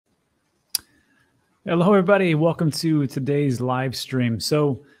Hello, everybody. Welcome to today's live stream.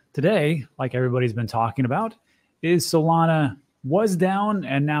 So today, like everybody's been talking about, is Solana was down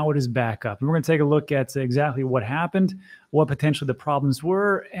and now it is back up. And we're going to take a look at exactly what happened, what potentially the problems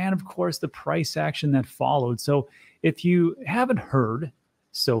were, and of course, the price action that followed. So if you haven't heard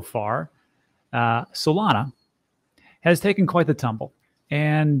so far, Solana has taken quite the tumble.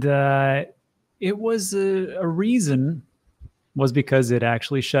 And it was a reason was because it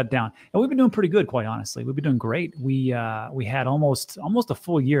actually shut down. And we've been doing pretty good, quite honestly. We've been doing great. We had almost a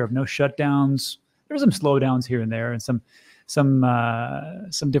full year of no shutdowns. There were some slowdowns here and there and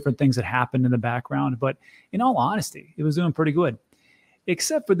some different things that happened in the background. But in all honesty, it was doing pretty good.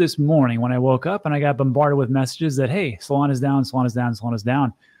 Except for this morning when I woke up and I got bombarded with messages that, hey, Solana's down, Solana's down, Solana's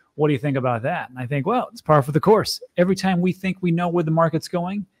down. What do you think about that? And I think, well, it's par for the course. Every time we think we know where the market's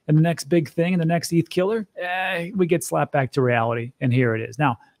going and the next big thing and the next ETH killer, we get slapped back to reality. And here it is.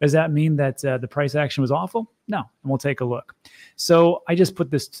 Now, does that mean that the price action was awful? No. And we'll take a look. So I just put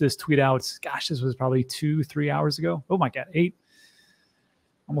this tweet out. Gosh, this was probably 2-3 hours ago. Oh my God,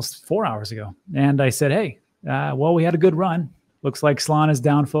 almost 4 hours ago. And I said, hey, well, we had a good run. Looks like Solana's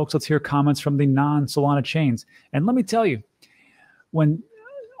down, folks. Let's hear comments from the non-Solana chains. And let me tell you, when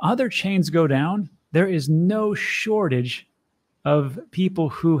other chains go down, there is no shortage of people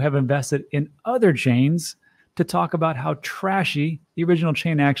who have invested in other chains to talk about how trashy the original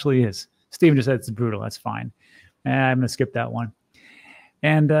chain actually is. Steven just said it's brutal. That's fine. I'm going to skip that one.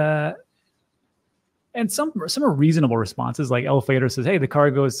 And some are reasonable responses, like Elevator says, hey, the car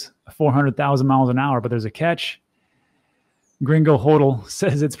goes 400,000 miles an hour, but there's a catch. Gringo Hodl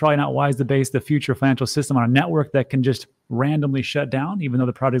says it's probably not wise to base the future financial system on a network that can just randomly shut down, even though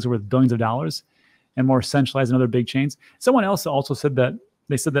the projects are worth billions of dollars and more centralized than other big chains. Someone else also said that,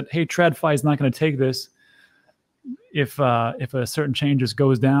 hey, TradFi is not going to take this if a certain chain just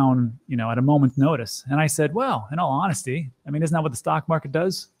goes down, at a moment's notice. And I said, well, in all honesty, I mean, isn't that what the stock market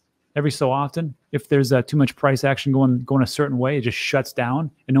does every so often? If there's too much price action going a certain way, it just shuts down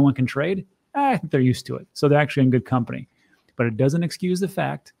and no one can trade. I think they're used to it. So they're actually in good company. But it doesn't excuse the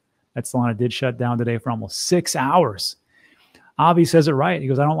fact that Solana did shut down today for almost 6 hours. Avi says it right. He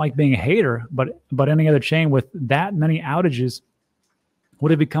goes, I don't like being a hater, but any other chain with that many outages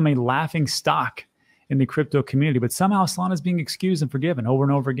would have become a laughing stock in the crypto community. But somehow Solana is being excused and forgiven over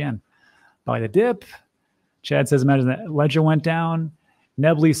and over again by the dip. Chad says, imagine that Ledger went down.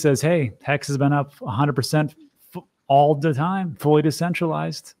 Nebly says, hey, Hex has been up 100% all the time, fully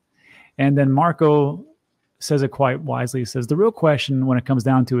decentralized. And then Marco says it quite wisely. He says, the real question when it comes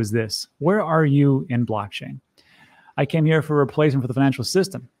down to is this: where are you in blockchain? I came here for a replacement for the financial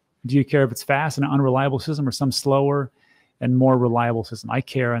system. Do you care if it's fast and an unreliable system or some slower and more reliable system? I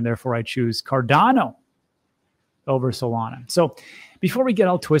care, and therefore I choose Cardano over Solana. So before we get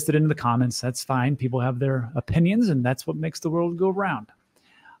all twisted into the comments, that's fine. People have their opinions, and that's what makes the world go round.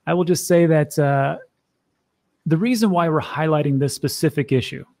 I will just say that the reason why we're highlighting this specific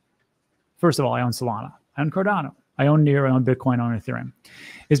issue, first of all, I own Solana. I own Cardano, I own NEAR, I own Bitcoin, I own Ethereum,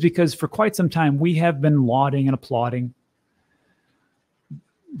 is because for quite some time we have been lauding and applauding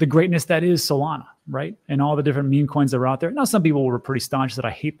the greatness that is Solana, right? And all the different meme coins that are out there. Now, some people were pretty staunch that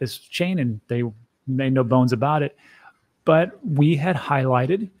I hate this chain, and they made no bones about it. But we had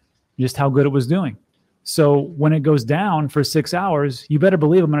highlighted just how good it was doing. So when it goes down for 6 hours, you better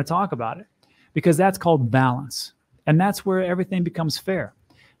believe I'm going to talk about it, because that's called balance. And that's where everything becomes fair.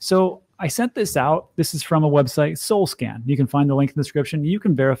 So I sent this out. This is from a website, SoulScan. You can find the link in the description. You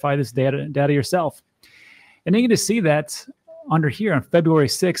can verify this data yourself. And you get to see that under here on February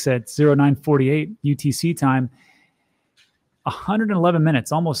 6th at 09:48 UTC time, 111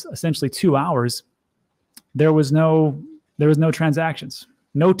 minutes, almost essentially 2 hours, there was no transactions,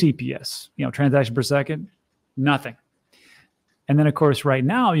 no TPS, transaction per second, nothing. And then, of course, right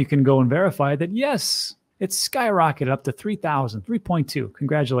now you can go and verify that, yes, it's skyrocketed up to 3,000, 3.2.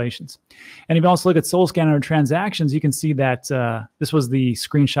 Congratulations. And if you also look at SoulScan under transactions, you can see that this was the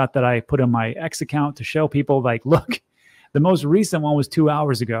screenshot that I put on my X account to show people, like, look, the most recent one was 2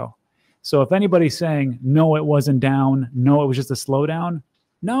 hours ago. So if anybody's saying, no, it wasn't down, no, it was just a slowdown,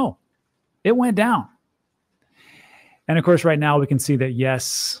 no, it went down. And of course, right now we can see that,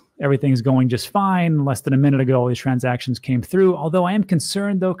 yes, everything's going just fine. Less than a minute ago, all these transactions came through. Although I am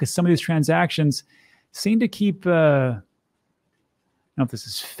concerned, though, because some of these transactions seem to keep, I don't know if this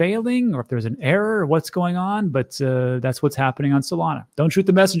is failing or if there's an error or what's going on, but that's what's happening on Solana. Don't shoot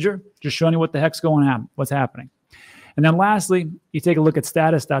the messenger, just showing you what the heck's going on, what's happening. And then lastly, you take a look at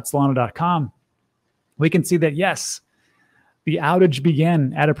status.solana.com. We can see that, yes, the outage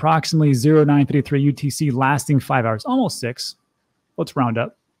began at approximately 09:53 UTC, lasting 5 hours, almost 6. Let's round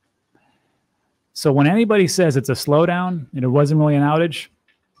up. So when anybody says it's a slowdown and it wasn't really an outage,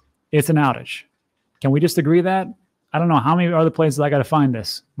 it's an outage. Can we just agree that? I don't know how many other places I got to find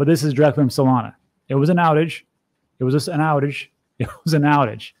this, but this is directly from Solana. It was an outage. It was just an outage. It was an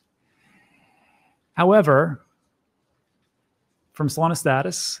outage. However, from Solana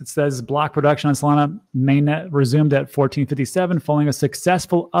status, it says block production on Solana mainnet resumed at 1457 following a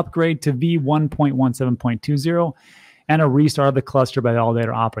successful upgrade to V1.17.20 and a restart of the cluster by the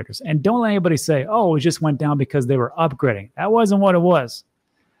validator operators. And don't let anybody say, oh, it just went down because they were upgrading. That wasn't what it was.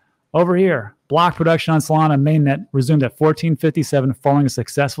 Over here, block production on Solana mainnet resumed at 1457 following a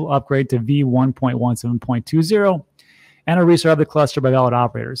successful upgrade to V1.17.20 and a restart of the cluster by valid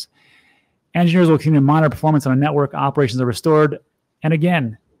operators. Engineers will continue to monitor performance on a network. Operations are restored. And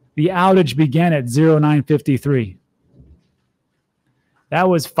again, the outage began at 09:53. That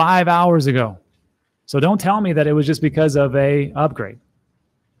was 5 hours ago. So don't tell me that it was just because of a upgrade.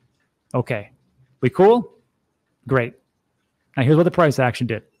 Okay. We cool? Great. Now here's what the price action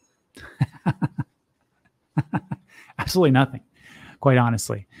did. Absolutely nothing, quite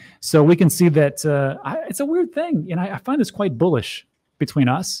honestly. So we can see that it's a weird thing, and I find this quite bullish between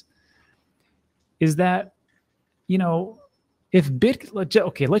us, is that, you know, if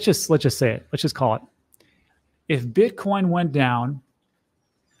okay, let's just say it. Let's just call it. If Bitcoin went down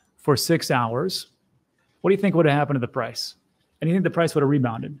for 6 hours, what do you think would have happened to the price? And you think the price would have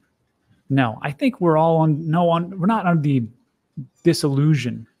rebounded? No, I think we're all we're not under the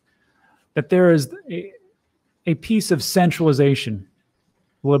disillusion that there is a piece of centralization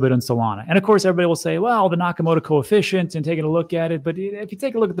a little bit in Solana. And of course, everybody will say, well, the Nakamoto coefficient and taking a look at it. But if you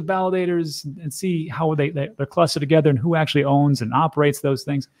take a look at the validators and see how they're clustered together and who actually owns and operates those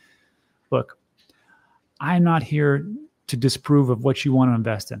things, look, I'm not here to disprove of what you want to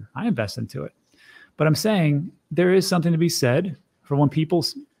invest in. I invest into it. But I'm saying there is something to be said for when people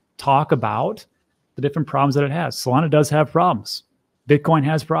talk about the different problems that it has. Solana does have problems. Bitcoin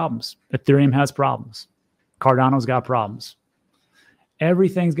has problems. Ethereum has problems. Cardano's got problems.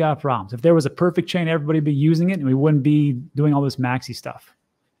 Everything's got problems. If there was a perfect chain, everybody would be using it and we wouldn't be doing all this maxi stuff.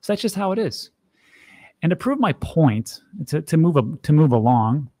 So that's just how it is. And to prove my point, to move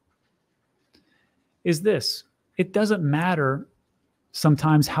along, is this. It doesn't matter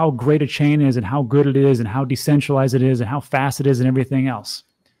sometimes how great a chain is and how good it is and how decentralized it is and how fast it is and everything else.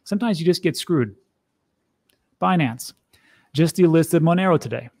 Sometimes you just get screwed. Binance just delisted Monero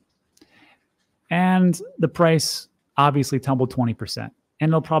today. And the price obviously tumbled 20%. And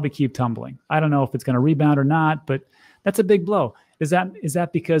it'll probably keep tumbling. I don't know if it's going to rebound or not, but that's a big blow. Is that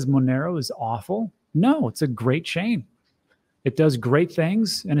because Monero is awful? No, it's a great chain. It does great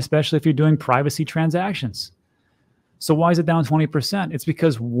things, and especially if you're doing privacy transactions. So why is it down 20%? It's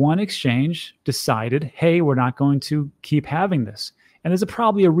because one exchange decided, hey, we're not going to keep having this. And there's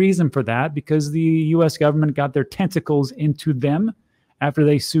probably a reason for that, because the US government got their tentacles into them after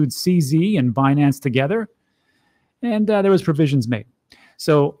they sued CZ and Binance together. And there was provisions made.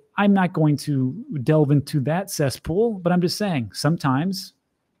 So I'm not going to delve into that cesspool, but I'm just saying sometimes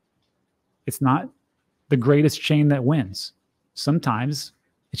it's not the greatest chain that wins. Sometimes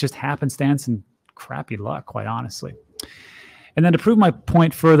it's just happenstance and crappy luck, quite honestly. And then to prove my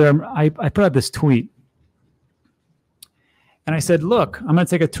point further, I put out this tweet. And I said, look, I'm going to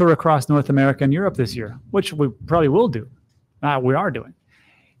take a tour across North America and Europe this year, which we probably will do. We are doing.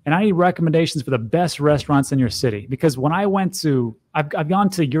 And I need recommendations for the best restaurants in your city. Because when I went to, I've gone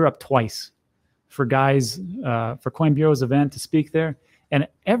to Europe twice for guys, for Coin Bureau's event to speak there. And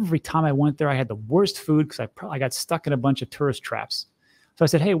every time I went there, I had the worst food because I got stuck in a bunch of tourist traps. So I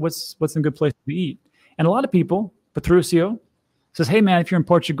said, hey, what's a good place to eat? And a lot of people, Patricio, says, hey, man, if you're in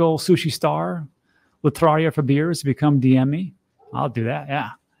Portugal, Sushi Star, Latraria for beers, if you come DM me, I'll do that,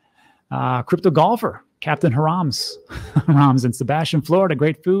 yeah. Crypto Golfer, Captain Haram's in Sebastian, Florida,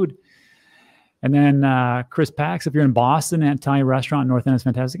 great food. And then Chris Pax, if you're in Boston, an Italian restaurant, North End is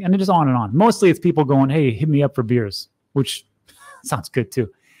fantastic. And then just on and on. Mostly it's people going, hey, hit me up for beers, which sounds good too.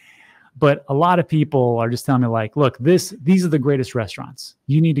 But a lot of people are just telling me like, look, these are the greatest restaurants.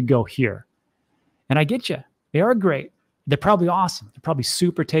 You need to go here. And I get you. They are great. They're probably awesome. They're probably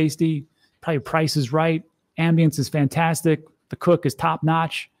super tasty. Probably price is right. Ambience is fantastic. The cook is top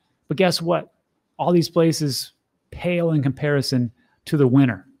notch. But guess what? All these places pale in comparison to the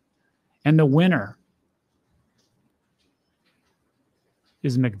winner. And the winner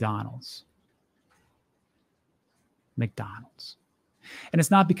is McDonald's. McDonald's. And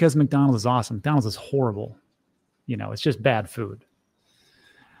it's not because McDonald's is awesome. McDonald's is horrible. You know, it's just bad food.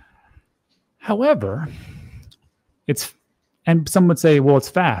 However, and some would say, well, it's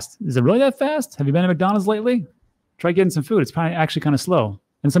fast. Is it really that fast? Have you been to McDonald's lately? Try getting some food. It's probably actually kind of slow.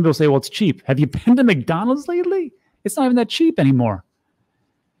 And some people say, well, it's cheap. Have you been to McDonald's lately? It's not even that cheap anymore.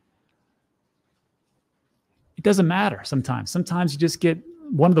 It doesn't matter sometimes. Sometimes you just get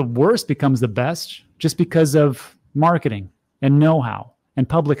one of the worst becomes the best just because of marketing and know-how and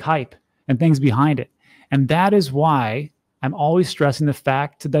public hype and things behind it. And that is why I'm always stressing the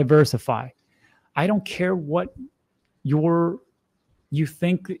fact to diversify. I don't care what you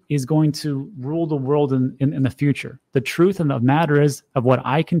think is going to rule the world in the future. The truth of the matter is, of what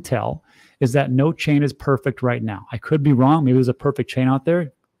I can tell, is that no chain is perfect right now. I could be wrong. Maybe there's a perfect chain out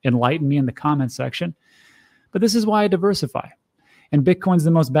there. Enlighten me in the comment section. But this is why I diversify. And Bitcoin's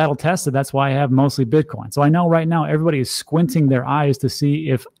the most battle tested. That's why I have mostly Bitcoin. So I know right now everybody is squinting their eyes to see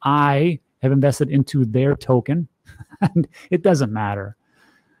if I have invested into their token. And it doesn't matter.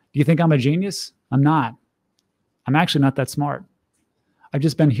 Do you think I'm a genius? I'm not. I'm actually not that smart. I've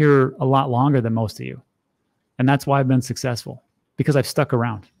just been here a lot longer than most of you. And that's why I've been successful, because I've stuck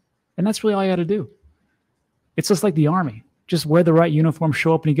around. And that's really all you got to do. It's just like the army. Just wear the right uniform,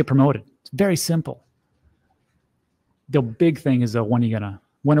 show up, and you get promoted. It's very simple. The big thing is, though, when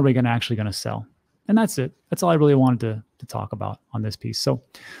are we actually going to sell? And that's it. That's all I really wanted to talk about on this piece. So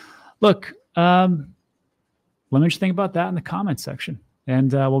look, let me just think about that in the comments section,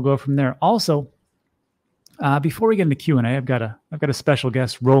 and we'll go from there. Also, before we get into Q&A, I've got a special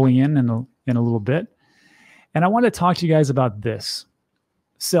guest rolling in a little bit, and I want to talk to you guys about this.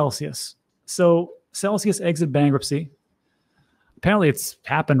 Celsius. So Celsius exit bankruptcy. Apparently it's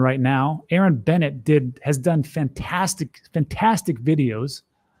happened right now. Aaron Bennett has done fantastic videos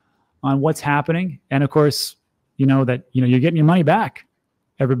on what's happening. And of course, you're getting your money back,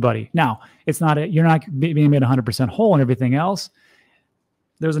 everybody. Now, you're not being made 100% whole and everything else.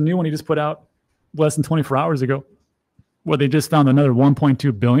 There's a new one he just put out less than 24 hours ago where they just found another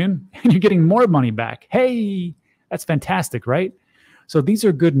 1.2 billion and you're getting more money back. Hey, that's fantastic, right? So these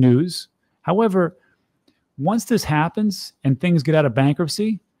are good news. However, once this happens and things get out of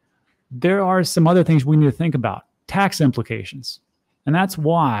bankruptcy, there are some other things we need to think about. Tax implications. And that's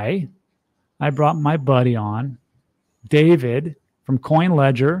why I brought my buddy on, David from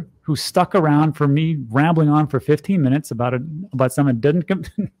CoinLedger, who stuck around for me rambling on for 15 minutes about something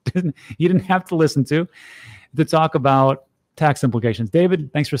you didn't have to listen to talk about tax implications.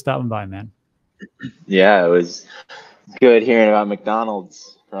 David, thanks for stopping by, man. Yeah, it was good hearing about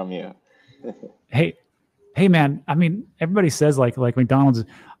McDonald's from you. Hey, man, I mean, everybody says like McDonald's,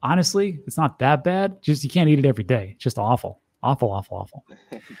 honestly, it's not that bad. Just you can't eat it every day. It's just awful. Awful, awful, awful.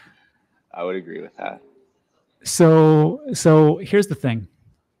 I would agree with that. So here's the thing.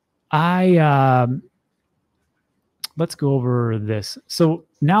 Let's go over this. So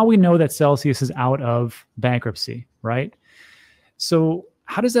now we know that Celsius is out of bankruptcy, right? So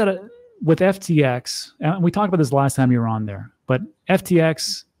how does that, with FTX, and we talked about this last time you were on there, but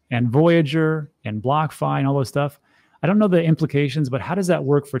FTX and Voyager and BlockFi and all those stuff, I don't know the implications, but how does that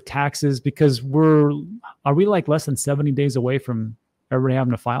work for taxes? Because are we like less than 70 days away from everybody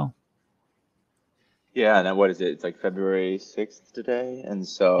having to file? Yeah, and what is it? It's like February 6th today. And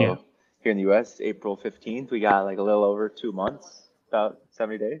so here in the US, April 15th, we got like a little over 2 months, about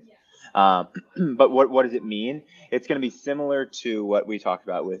 70 days. But what does it mean? It's going to be similar to what we talked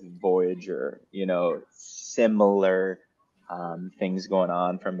about with Voyager, similar things going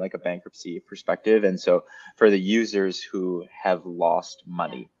on from like a bankruptcy perspective. And so for the users who have lost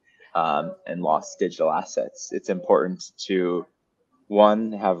money and lost digital assets, it's important to,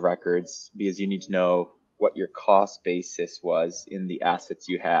 one, have records, because you need to know what your cost basis was in the assets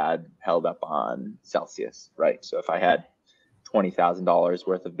you had held up on Celsius, right? So if I had $20,000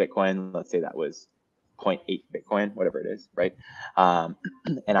 worth of Bitcoin, let's say that was 0.8 Bitcoin, whatever it is, right? And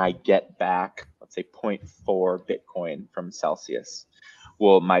I get back, let's say 0.4 Bitcoin from Celsius.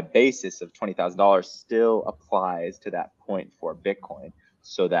 Well, my basis of $20,000 still applies to that 0.4 Bitcoin,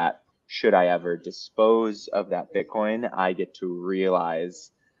 so that should I ever dispose of that Bitcoin, I get to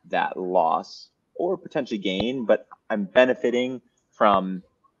realize that loss or potentially gain, but I'm benefiting from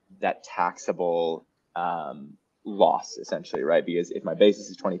that taxable loss essentially, right? Because if my basis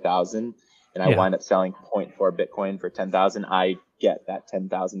is 20,000 and I wind up selling 0.4 Bitcoin for 10,000, I get that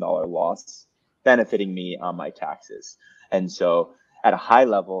 $10,000 loss benefiting me on my taxes. And so at a high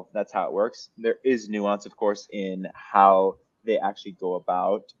level, that's how it works. There is nuance, of course, in how they actually go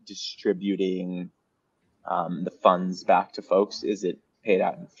about distributing the funds back to folks. Is it paid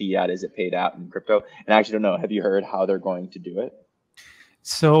out in fiat? Is it paid out in crypto? And I actually don't know. Have you heard how they're going to do it?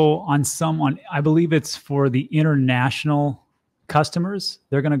 So I believe it's for the international customers,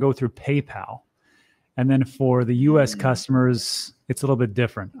 they're going to go through PayPal. And then for the US customers, it's a little bit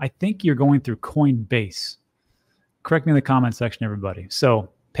different. I think you're going through Coinbase. Correct me in the comment section, everybody. So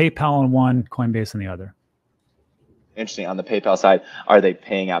PayPal on one, Coinbase on the other. Interesting. On the PayPal side, are they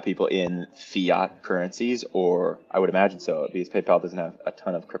paying out people in fiat currencies? Or I would imagine so, because PayPal doesn't have a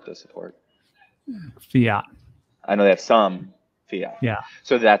ton of crypto support. Fiat. I know they have some fiat. Yeah.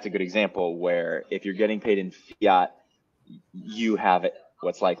 So that's a good example where if you're getting paid in fiat, you have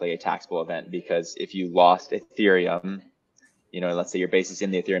what's likely a taxable event, because if you lost Ethereum, let's say your basis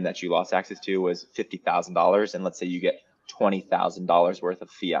in the Ethereum that you lost access to was $50,000, and let's say you get $20,000 worth of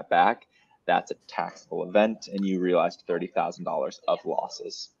fiat back, that's a taxable event, and you realized $30,000 of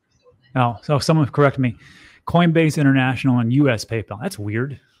losses. Oh, so someone correct me. Coinbase International and US PayPal. That's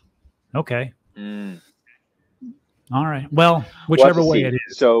weird. Okay. All right. Well, whichever way it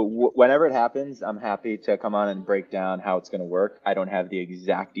is. So whenever it happens, I'm happy to come on and break down how it's going to work. I don't have the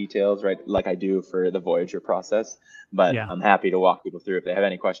exact details, right, like I do for the Voyager process, but yeah, I'm happy to walk people through. If they have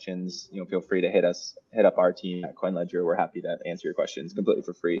any questions, feel free to hit up our team at CoinLedger. We're happy to answer your questions completely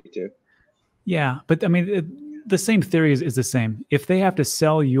for free too. Yeah, but I mean, the same theory is the same. If they have to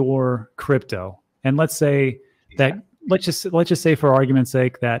sell your crypto, and let's say that, let's just say for argument's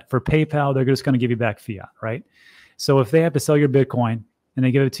sake that for PayPal, they're just going to give you back fiat, right? So if they have to sell your Bitcoin and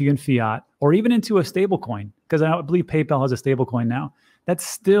they give it to you in fiat or even into a stable coin, because I believe PayPal has a stable coin now, that's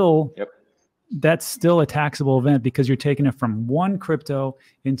still a taxable event, because you're taking it from one crypto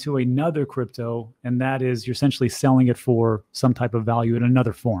into another crypto, and that is you're essentially selling it for some type of value in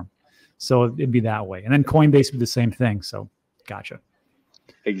another form. So it'd be that way. And then Coinbase would be the same thing. So gotcha.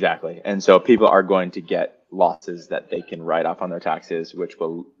 Exactly. And so people are going to get losses that they can write off on their taxes, which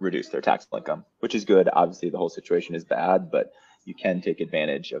will reduce their taxable income, which is good. Obviously, the whole situation is bad, but you can take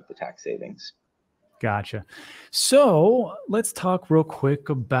advantage of the tax savings. Gotcha. So let's talk real quick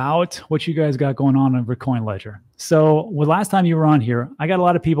about what you guys got going on over CoinLedger. So last time you were on here, I got a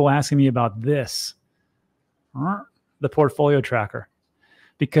lot of people asking me about this, the portfolio tracker,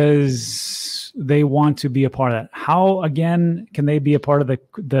 because they want to be a part of that. How, again, can they be a part of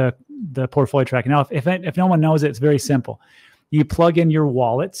the portfolio tracking? Now, if no one knows it, it's very simple. You plug in your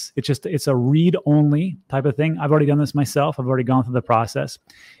wallets. It's a read-only type of thing. I've already done this myself. I've already gone through the process.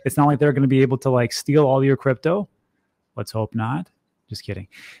 It's not like they're going to be able to like steal all your crypto. Let's hope not. Just kidding.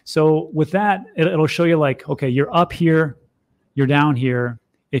 So with that, it'll show you like, okay, you're up here, you're down here.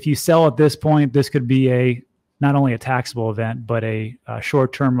 If you sell at this point, this could be not only a taxable event, but a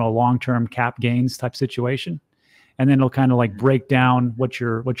short-term or long-term cap gains type situation. And then it'll kind of like break down what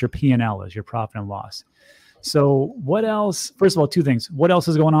your P&L is, your profit and loss. So what else? First of all, two things. What else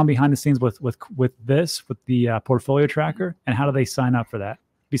is going on behind the scenes with the portfolio tracker, and how do they sign up for that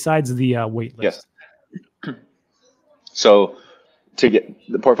besides the wait list? Yes. So to get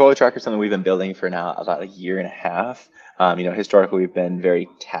the portfolio tracker is something we've been building for now about a year and a half. Historically we've been very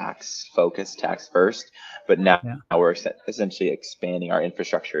tax focused, tax first, but now we're essentially expanding our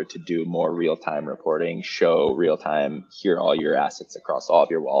infrastructure to do more real-time reporting, show real-time, hear all your assets across all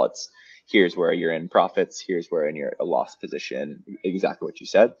of your wallets. Here's where you're in profits. Here's where in your loss position. Exactly what you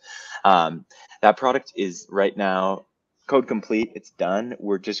said. That product is right now code complete. It's done.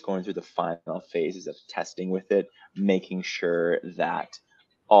 We're just going through the final phases of testing with it, making sure that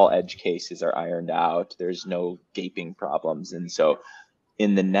all edge cases are ironed out. There's no gaping problems. And so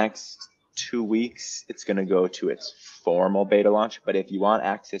in the next 2 weeks, it's going to go to its formal beta launch. But if you want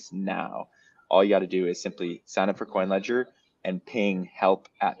access now, all you got to do is simply sign up for CoinLedger and ping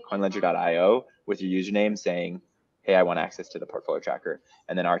help@coinledger.io with your username saying, hey, I want access to the portfolio tracker.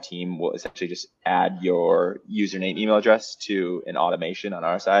 And then our team will essentially just add your username, email address to an automation on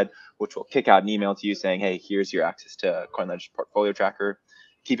our side, which will kick out an email to you saying, hey, here's your access to CoinLedger portfolio tracker.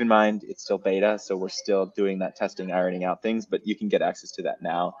 Keep in mind, it's still beta, so we're still doing that testing, ironing out things, but you can get access to that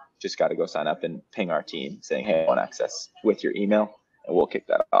now. Just got to go sign up and ping our team saying, hey, I want access with your email, and we'll kick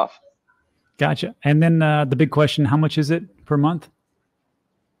that off. Gotcha. And then the big question, how much is it per month?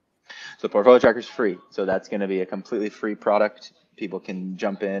 So the portfolio tracker is free. So that's going to be a completely free product. People can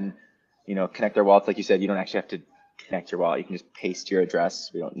jump in, connect their wallets. Like you said, you don't actually have to connect your wallet. You can just paste your address.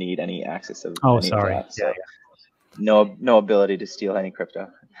 We don't need any access of any of that. So no ability to steal any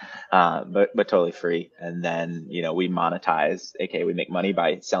crypto, but totally free. And then, we monetize, aka we make money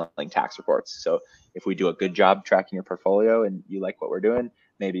by selling tax reports. So if we do a good job tracking your portfolio and you like what we're doing,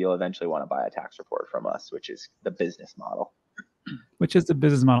 maybe you'll eventually want to buy a tax report from us, which is the business model.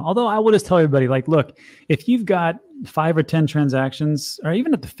 Although I would just tell everybody, like, look, if you've got 5 or 10 transactions, or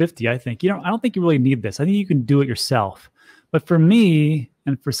even up to 50, I think, I don't think you really need this. I think you can do it yourself. But for me,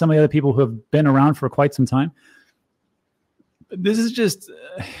 and for some of the other people who have been around for quite some time, this is just,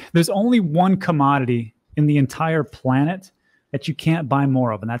 there's only one commodity in the entire planet that you can't buy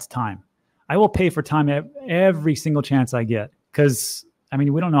more of, and that's time. I will pay for time every single chance I get, because I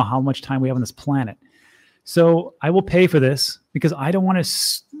mean, we don't know how much time we have on this planet. So I will pay for this because I don't want to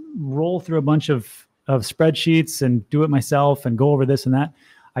roll through a bunch of spreadsheets and do it myself and go over this and that.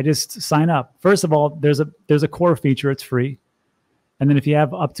 I just sign up. First of all, there's a core feature. It's free. And then if you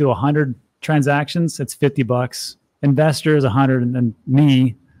have up to 100 transactions, it's $50. Investors, 100. And then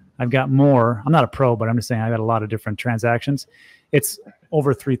me, I've got more. I'm not a pro, but I'm just saying I got a lot of different transactions. It's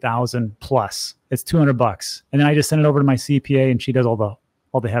over 3,000 plus. It's $200. And then I just send it over to my CPA and she does all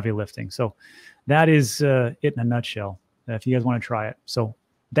the heavy lifting. So that is it in a nutshell, if you guys want to try it. So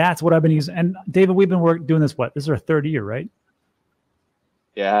that's what I've been using. And David, we've been doing this, this is our third year, right?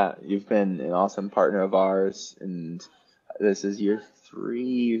 Yeah, you've been an awesome partner of ours, and this is year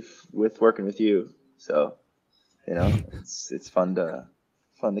 3 with working with you. So, you know, it's fun to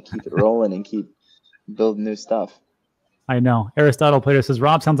keep it rolling and keep building new stuff. I know. Aristotle Plato says,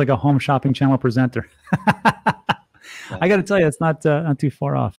 Rob sounds like a home shopping channel presenter. I got to tell you, it's not too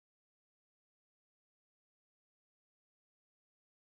far off.